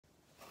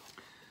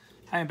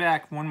I am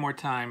back one more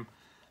time.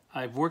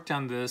 I've worked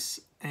on this,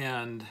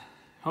 and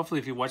hopefully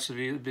if you watch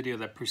the video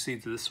that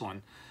precedes this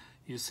one,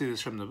 you'll see this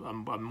from the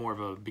more of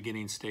a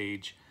beginning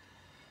stage.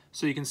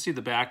 So you can see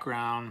the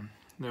background.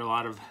 There are a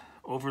lot of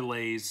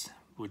overlays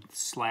with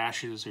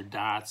slashes or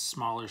dots,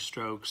 smaller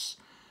strokes.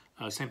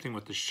 Same thing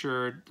with the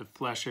shirt. The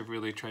flesh I've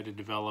really tried to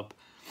develop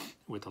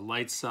with the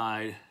light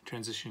side,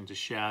 transitioning to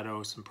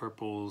shadow, some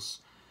purples,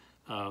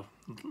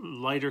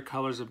 lighter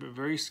colors, a bit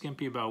very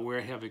skimpy about where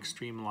I have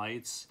extreme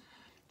lights.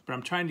 But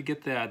I'm trying to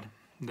get that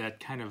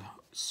kind of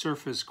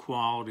surface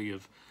quality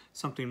of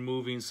something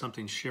moving,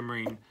 something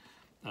shimmering,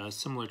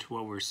 similar to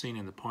what we're seeing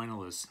in the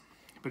Pointillist.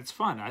 But it's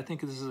fun. I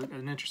think this is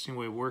an interesting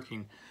way of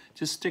working.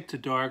 Just stick to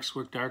darks,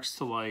 work darks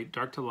to light,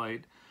 dark to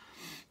light.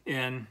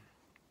 And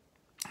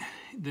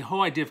the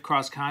whole idea of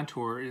cross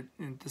contour,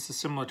 this is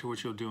similar to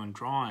what you'll do in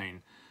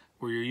drawing,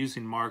 where you're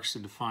using marks to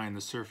define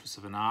the surface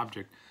of an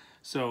object.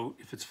 So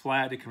if it's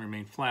flat, it can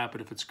remain flat,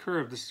 but if it's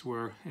curved, this is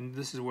where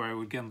I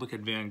would again look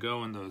at Van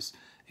Gogh and those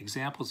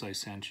examples I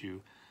sent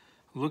you.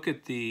 Look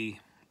at the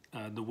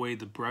way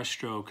the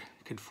brushstroke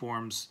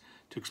conforms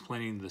to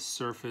explaining the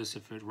surface,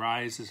 if it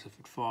rises, if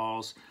it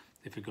falls,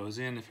 if it goes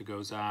in, if it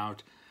goes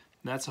out.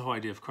 That's the whole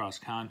idea of cross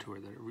contour,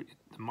 that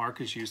the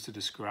mark is used to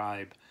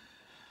describe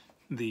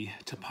the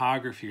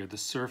topography or the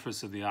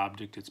surface of the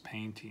object it's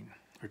painting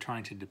or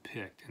trying to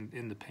depict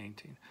in the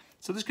painting.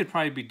 So this could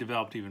probably be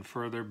developed even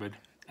further, but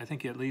I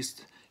think at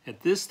least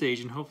at this stage,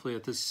 and hopefully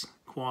at this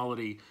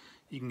quality,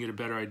 you can get a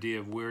better idea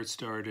of where it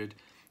started,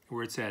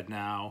 where it's at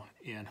now,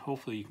 and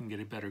hopefully you can get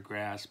a better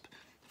grasp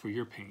for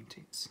your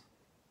paintings.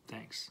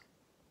 Thanks.